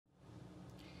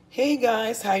Hey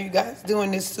guys, how you guys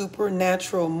doing this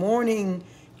supernatural morning?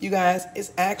 You guys,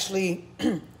 it's actually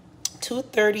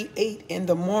 2:38 in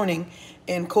the morning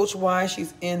and Coach Y,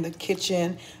 she's in the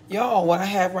kitchen. Y'all, what I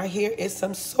have right here is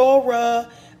some Sora,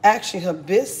 actually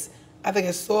Habis. I think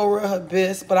it's Sora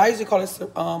Habis, but I usually call it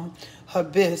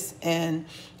Habis. And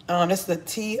this is the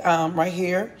tea right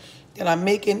here that I'm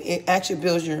making. It actually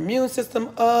builds your immune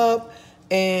system up,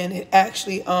 and it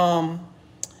actually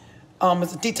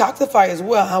it's a detoxifier as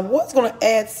well. I was going to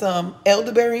add some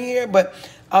elderberry here, but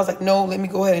I was like, no, let me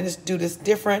go ahead and just do this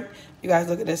different. You guys,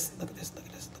 look at this, look at this, look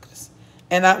at this, look at this.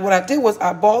 And what I did was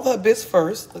I boiled the Habis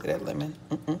first. Look at that lemon.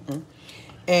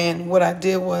 And what I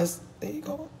did was, there you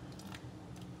go.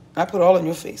 I put it all in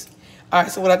your face. All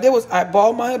right, so what I did was I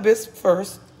boiled my Habis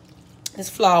first, this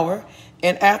flour.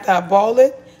 And after I boiled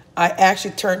it, I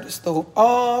actually turned the stove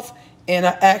off, and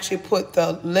I actually put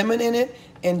the lemon in it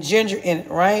and ginger in it,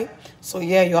 right? So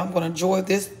yeah, y'all, I'm gonna enjoy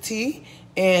this tea,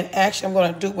 and actually I'm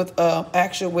gonna do it with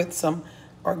with some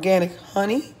organic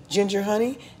honey, ginger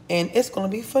honey, and it's gonna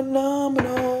be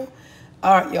phenomenal.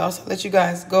 All right, y'all, so I'll let you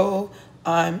guys go.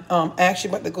 I'm actually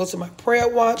about to go to my prayer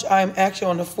watch. I'm actually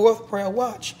on the 4th prayer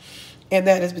watch, and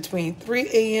that is between 3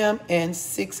 a.m. and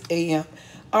 6 a.m.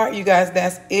 All right, you guys,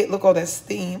 that's it. Look, all that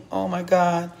steam. Oh my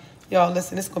God. Y'all,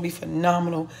 listen, it's gonna be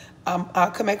phenomenal. I'll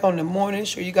come back on in the morning,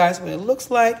 show you guys what it looks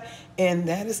like, and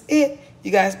that is it.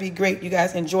 You guys be great. You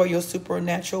guys enjoy your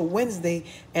Supernatural Wednesday,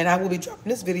 and I will be dropping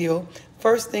this video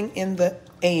first thing in the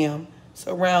AM,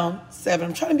 so around 7.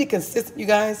 I'm trying to be consistent, you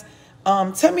guys.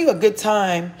 Tell me a good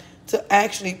time to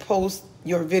actually post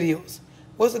your videos.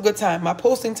 What's a good time? My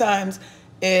posting times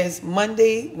is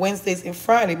Monday, Wednesdays, and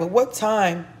Friday, but what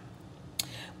time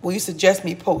will you suggest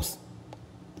me post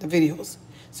the videos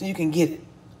so you can get it?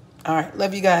 All right,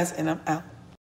 love you guys, and I'm out.